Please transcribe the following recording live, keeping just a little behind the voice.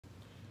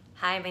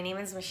Hi, my name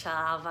is Michelle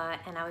Alva,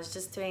 and I was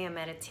just doing a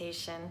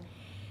meditation.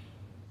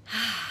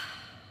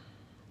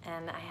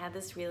 And I had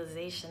this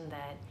realization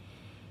that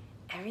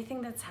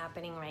everything that's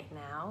happening right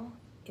now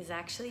is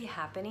actually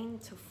happening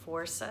to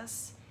force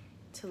us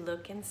to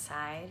look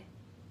inside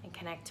and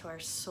connect to our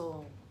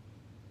soul,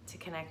 to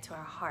connect to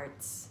our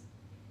hearts,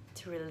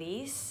 to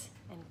release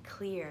and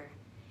clear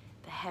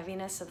the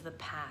heaviness of the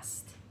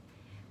past.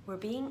 We're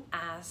being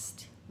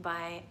asked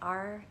by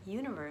our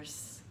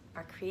universe,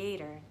 our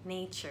creator,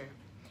 nature,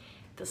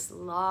 this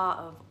law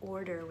of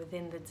order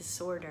within the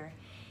disorder.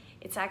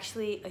 It's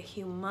actually a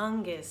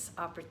humongous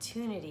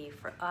opportunity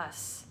for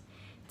us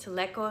to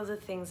let go of the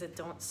things that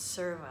don't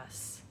serve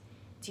us.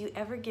 Do you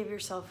ever give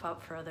yourself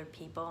up for other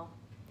people?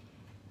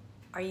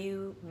 Are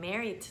you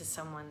married to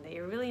someone that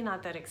you're really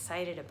not that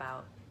excited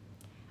about?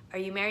 Are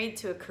you married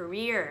to a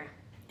career,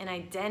 an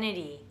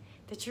identity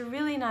that you're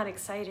really not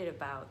excited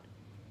about?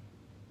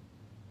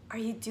 Are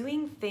you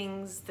doing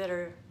things that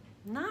are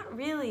not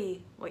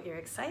really what you're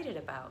excited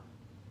about?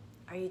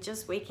 Are you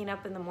just waking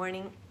up in the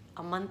morning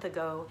a month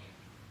ago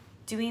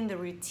doing the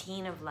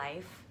routine of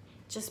life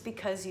just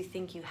because you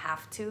think you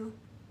have to?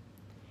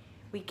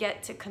 We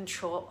get to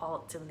control,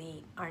 alt,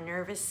 delete our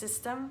nervous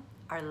system,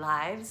 our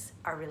lives,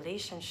 our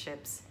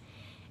relationships,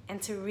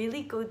 and to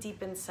really go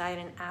deep inside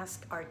and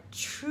ask our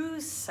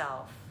true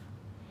self,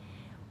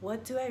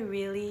 what do I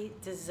really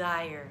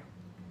desire?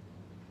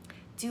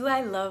 Do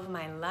I love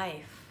my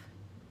life?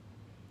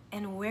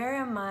 And where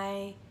am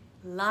I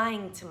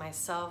lying to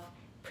myself,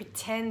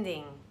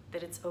 pretending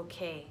that it's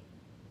okay?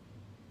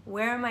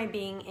 Where am I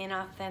being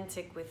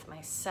inauthentic with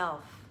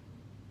myself?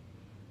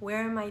 Where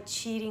am I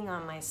cheating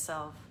on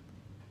myself?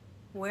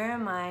 Where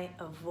am I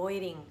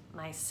avoiding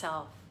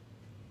myself?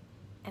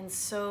 And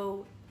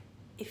so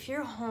if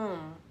you're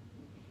home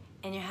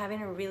and you're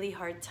having a really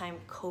hard time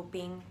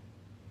coping,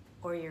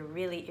 or you're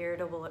really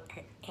irritable or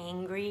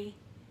angry,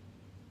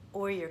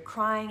 or you're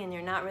crying and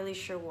you're not really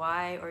sure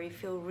why, or you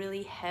feel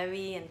really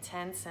heavy and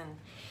tense and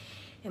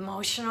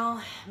emotional,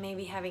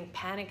 maybe having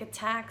panic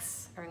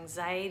attacks or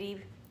anxiety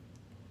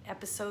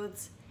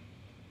episodes,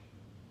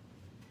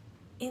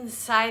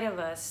 inside of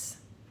us,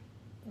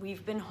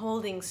 we've been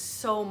holding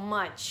so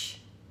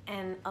much,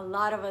 and a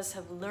lot of us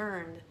have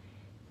learned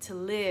to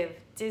live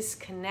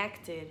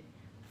disconnected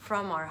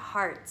from our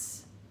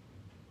hearts.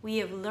 We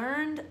have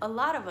learned, a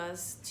lot of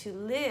us, to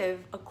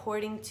live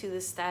according to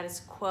the status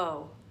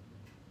quo.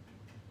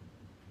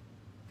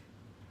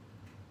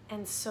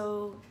 And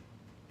so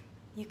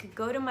you could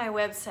go to my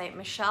website,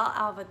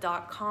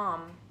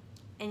 michellealva.com,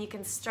 and you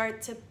can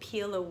start to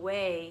peel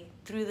away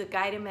through the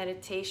guided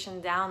meditation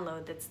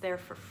download that's there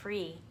for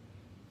free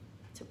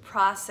to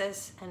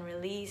process and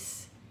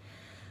release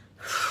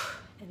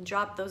and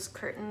drop those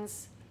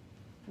curtains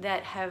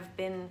that have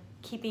been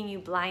keeping you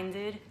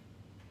blinded.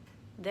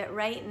 That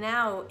right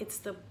now, it's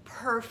the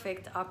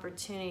perfect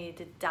opportunity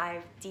to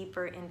dive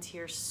deeper into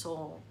your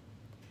soul,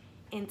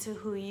 into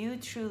who you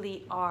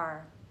truly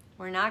are.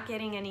 We're not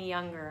getting any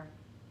younger.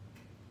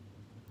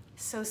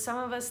 So some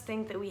of us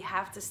think that we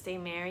have to stay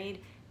married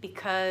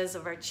because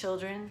of our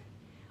children,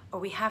 or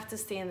we have to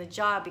stay in the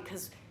job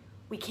because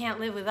we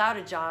can't live without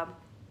a job.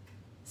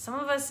 Some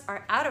of us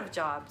are out of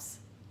jobs,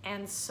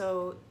 and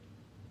so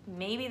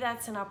maybe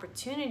that's an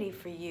opportunity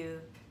for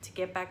you to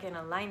get back in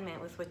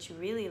alignment with what you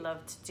really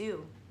love to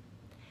do.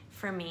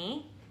 For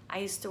me, I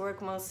used to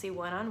work mostly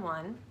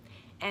one-on-one,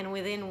 and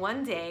within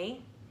one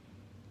day,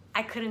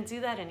 I couldn't do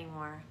that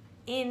anymore,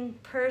 in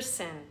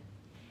person.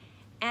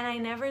 And I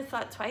never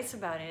thought twice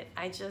about it.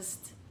 I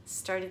just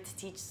started to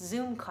teach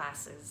Zoom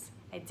classes.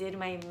 I did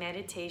my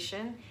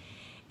meditation,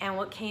 and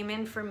what came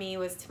in for me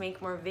was to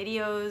make more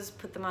videos,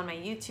 put them on my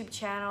YouTube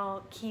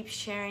channel, keep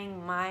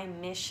sharing my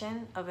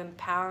mission of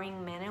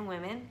empowering men and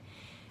women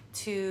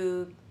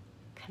to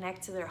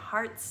connect to their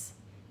hearts,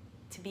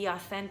 to be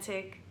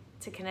authentic,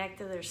 to connect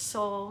to their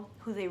soul,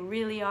 who they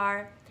really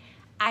are.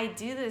 I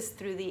do this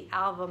through the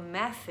Alva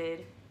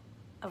method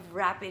of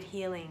rapid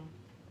healing.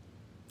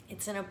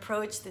 It's an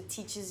approach that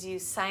teaches you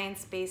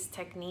science-based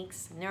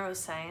techniques,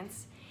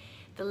 neuroscience,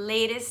 the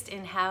latest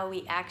in how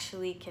we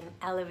actually can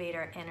elevate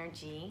our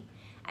energy.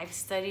 I've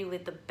studied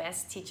with the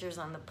best teachers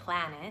on the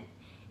planet,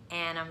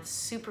 and I'm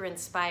super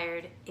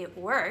inspired. It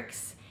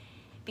works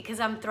because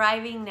I'm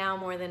thriving now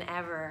more than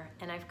ever,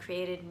 and I've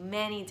created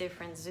many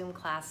different Zoom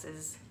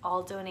classes,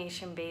 all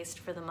donation-based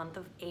for the month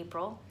of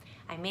April.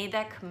 I made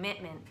that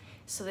commitment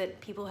so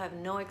that people have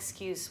no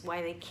excuse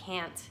why they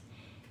can't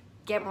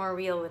get more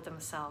real with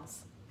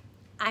themselves.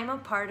 I'm a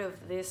part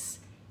of this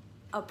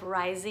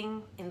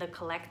uprising in the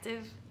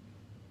collective.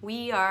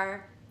 We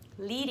are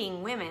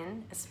leading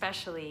women,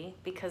 especially,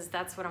 because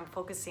that's what I'm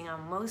focusing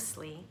on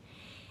mostly,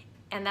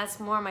 and that's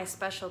more my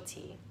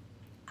specialty.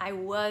 I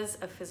was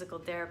a physical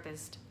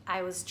therapist.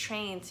 I was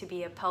trained to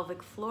be a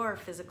pelvic floor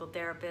physical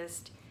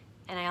therapist,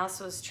 and I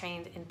also was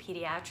trained in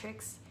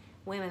pediatrics,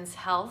 women's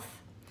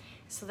health.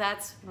 So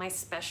that's my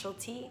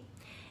specialty.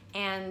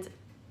 And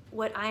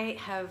what I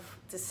have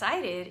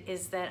decided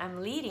is that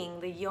I'm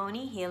leading the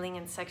yoni healing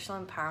and sexual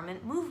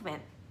empowerment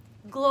movement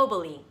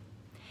globally.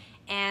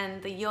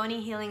 And the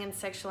Yoni Healing and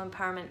Sexual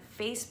Empowerment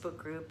Facebook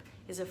group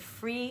is a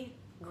free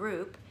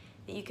group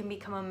that you can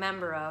become a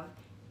member of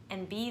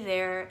and be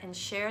there and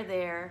share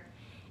there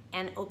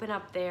and open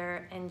up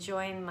there and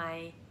join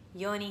my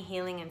Yoni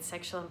Healing and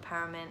Sexual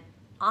Empowerment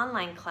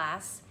online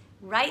class.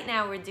 Right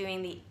now we're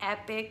doing the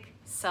Epic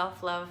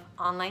Self-Love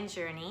Online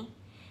Journey,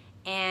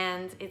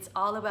 and it's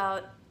all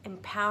about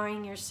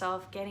empowering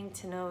yourself, getting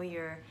to know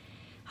your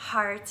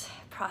heart,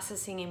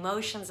 processing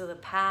emotions of the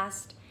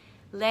past,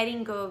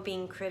 letting go of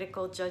being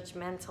critical,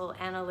 judgmental,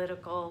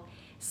 analytical,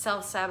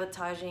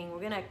 self-sabotaging.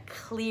 We're gonna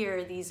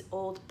clear these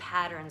old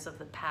patterns of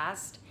the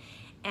past,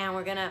 and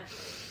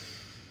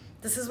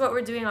this is what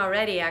we're doing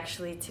already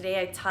actually.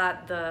 Today I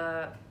taught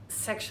the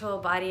sexual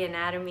body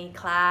anatomy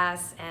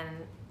class, and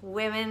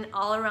women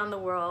all around the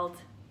world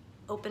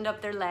opened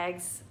up their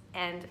legs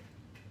and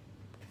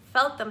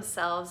felt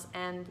themselves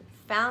and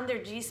found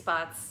their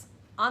G-spots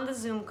on the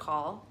Zoom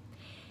call.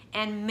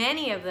 And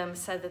many of them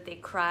said that they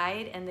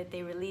cried and that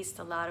they released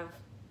a lot of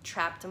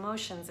trapped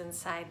emotions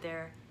inside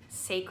their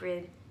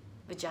sacred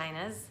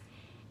vaginas.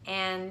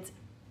 And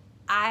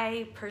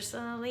I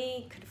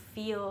personally could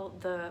feel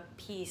the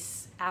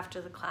peace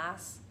after the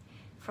class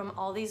from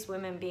all these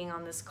women being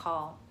on this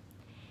call.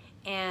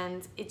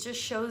 And it just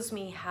shows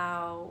me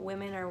how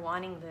women are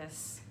wanting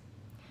this.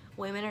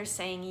 Women are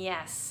saying,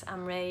 yes,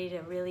 I'm ready to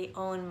really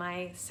own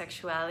my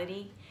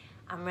sexuality.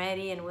 I'm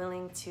ready and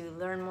willing to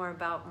learn more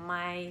about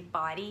my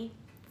body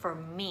for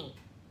me.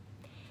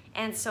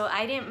 And so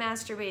I didn't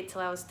masturbate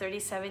till I was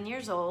 37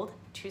 years old,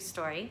 true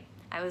story.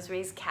 I was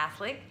raised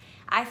Catholic.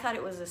 I thought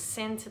it was a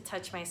sin to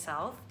touch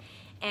myself.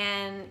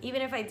 And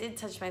even if I did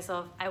touch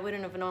myself, I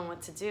wouldn't have known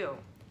what to do.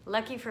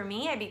 Lucky for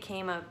me, I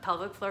became a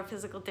pelvic floor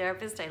physical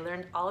therapist. I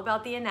learned all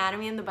about the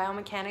anatomy and the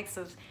biomechanics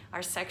of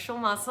our sexual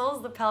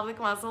muscles, the pelvic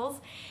muscles.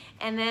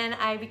 And then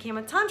I became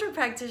a Tantra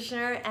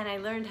practitioner, and I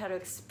learned how to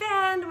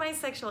expand my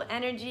sexual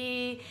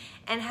energy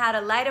and how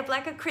to light up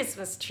like a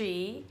Christmas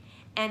tree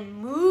and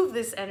move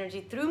this energy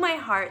through my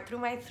heart, through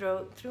my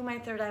throat, through my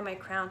third eye, my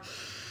crown.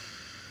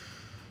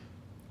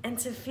 And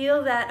to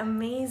feel that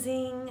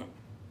amazing,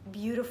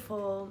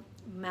 beautiful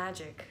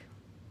magic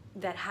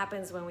that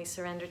happens when we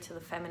surrender to the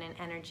feminine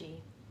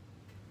energy,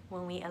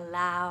 when we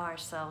allow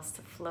ourselves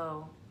to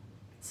flow.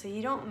 So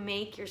you don't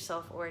make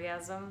yourself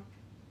orgasm.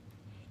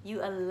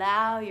 You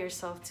allow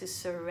yourself to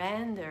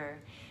surrender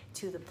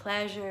to the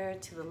pleasure,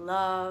 to the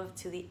love,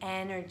 to the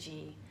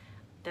energy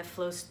that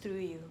flows through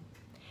you.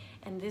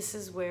 And this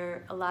is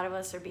where a lot of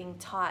us are being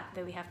taught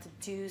that we have to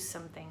do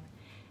something.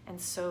 And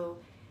so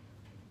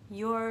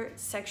your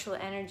sexual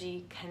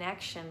energy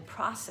connection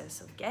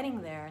process of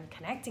getting there and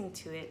connecting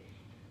to it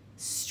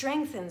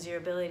strengthens your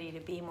ability to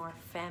be more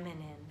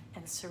feminine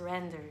and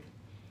surrendered,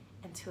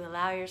 and to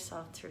allow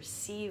yourself to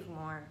receive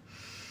more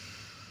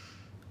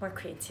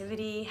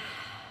creativity,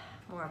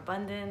 more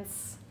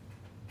abundance,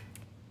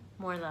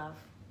 more love,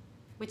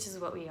 which is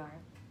what we are.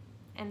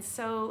 And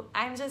so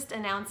I'm just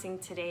announcing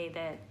today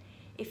that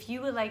if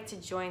you would like to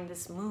join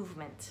this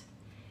movement,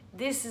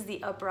 this is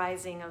the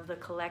uprising of the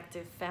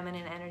collective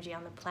feminine energy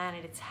on the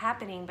planet. It's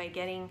happening by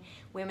getting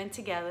women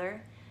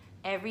together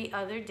every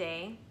other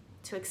day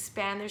to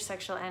expand their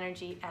sexual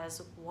energy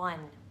as one.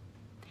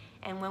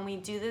 And when we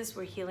do this,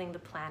 we're healing the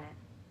planet.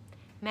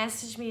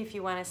 Message me if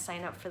you want to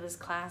sign up for this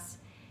class.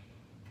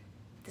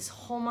 This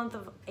whole month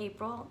of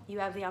April, you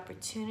have the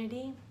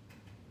opportunity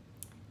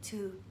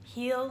to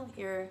heal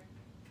your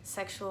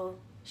sexual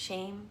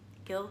shame,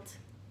 guilt,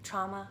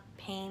 trauma,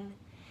 pain.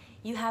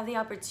 You have the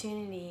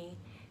opportunity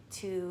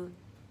to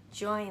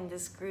join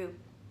this group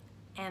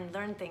and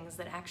learn things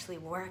that actually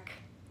work,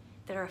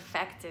 that are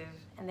effective,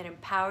 and that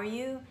empower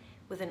you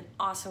with an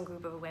awesome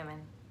group of women.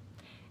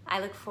 I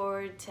look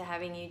forward to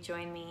having you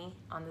join me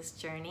on this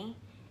journey,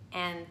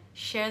 and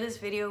share this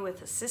video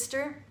with a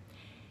sister,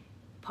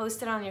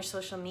 post it on your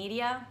social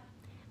media.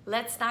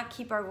 Let's not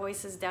keep our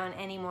voices down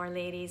anymore,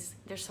 ladies.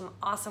 There's some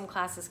awesome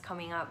classes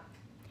coming up.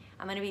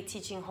 I'm gonna be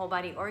teaching whole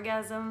body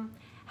orgasm,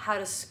 how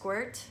to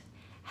squirt,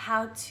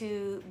 how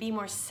to be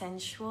more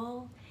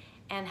sensual,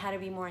 and how to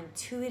be more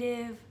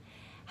intuitive,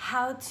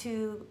 how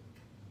to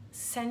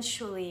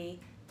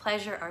sensually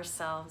pleasure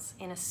ourselves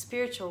in a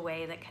spiritual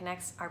way that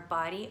connects our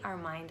body, our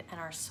mind, and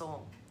our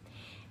soul.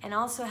 And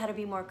also how to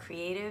be more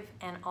creative,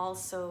 and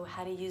also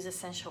how to use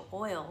essential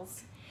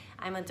oils.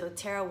 I'm a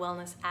doTERRA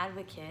wellness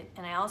advocate,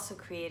 and I also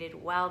created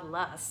Wild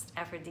Lust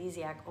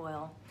aphrodisiac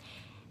oil.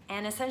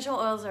 And essential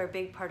oils are a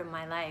big part of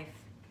my life.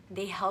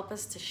 They help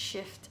us to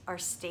shift our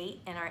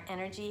state and our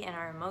energy and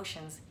our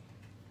emotions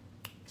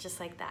just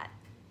like that.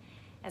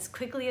 As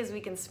quickly as we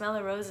can smell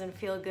a rose and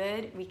feel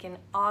good, we can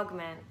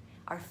augment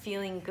our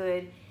feeling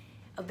good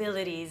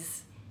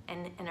abilities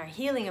and our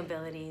healing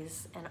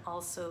abilities, and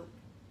also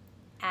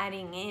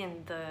adding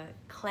in the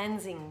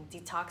cleansing,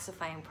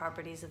 detoxifying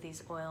properties of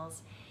these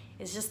oils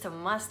is just a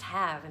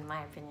must-have in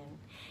my opinion.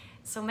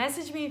 So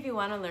message me if you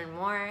want to learn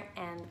more,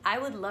 and I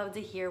would love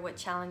to hear what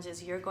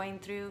challenges you're going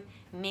through.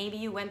 Maybe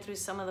you went through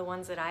some of the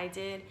ones that I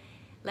did.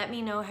 Let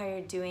me know how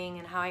you're doing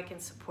and how I can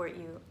support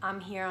you.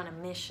 I'm here on a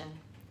mission.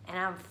 And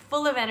I'm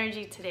full of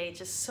energy today,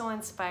 just so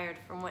inspired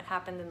from what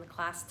happened in the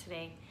class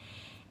today.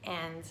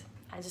 And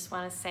I just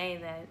want to say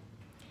that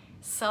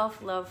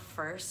self-love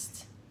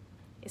first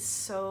is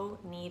so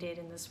needed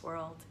in this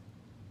world,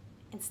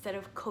 instead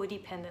of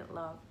codependent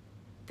love.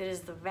 That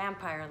is the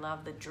vampire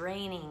love, the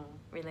draining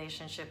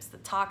relationships, the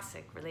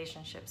toxic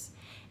relationships.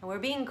 And we're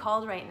being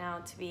called right now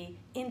to be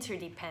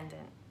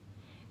interdependent,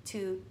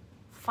 to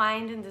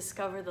find and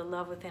discover the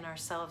love within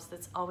ourselves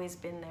that's always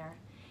been there.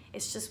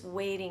 It's just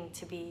waiting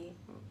to be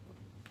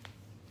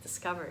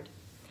discovered.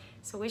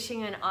 So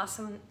wishing you an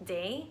awesome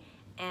day,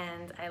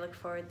 and I look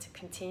forward to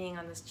continuing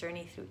on this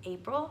journey through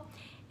April,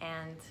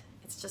 and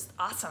it's just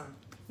awesome.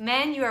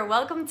 Men, you are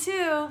welcome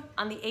too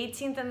on the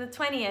 18th and the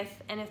 20th,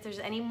 and if there's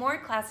any more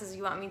classes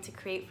you want me to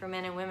create for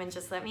men and women,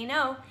 just let me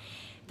know.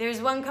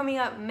 There's one coming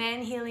up,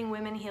 Men Healing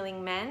Women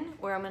Healing Men,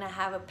 where I'm gonna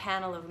have a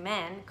panel of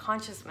men,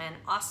 conscious men,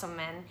 awesome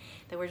men,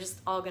 that we're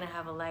just all gonna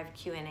have a live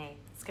Q&A.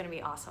 It's gonna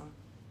be awesome.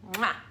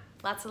 Mwah!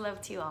 Lots of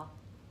love to you all.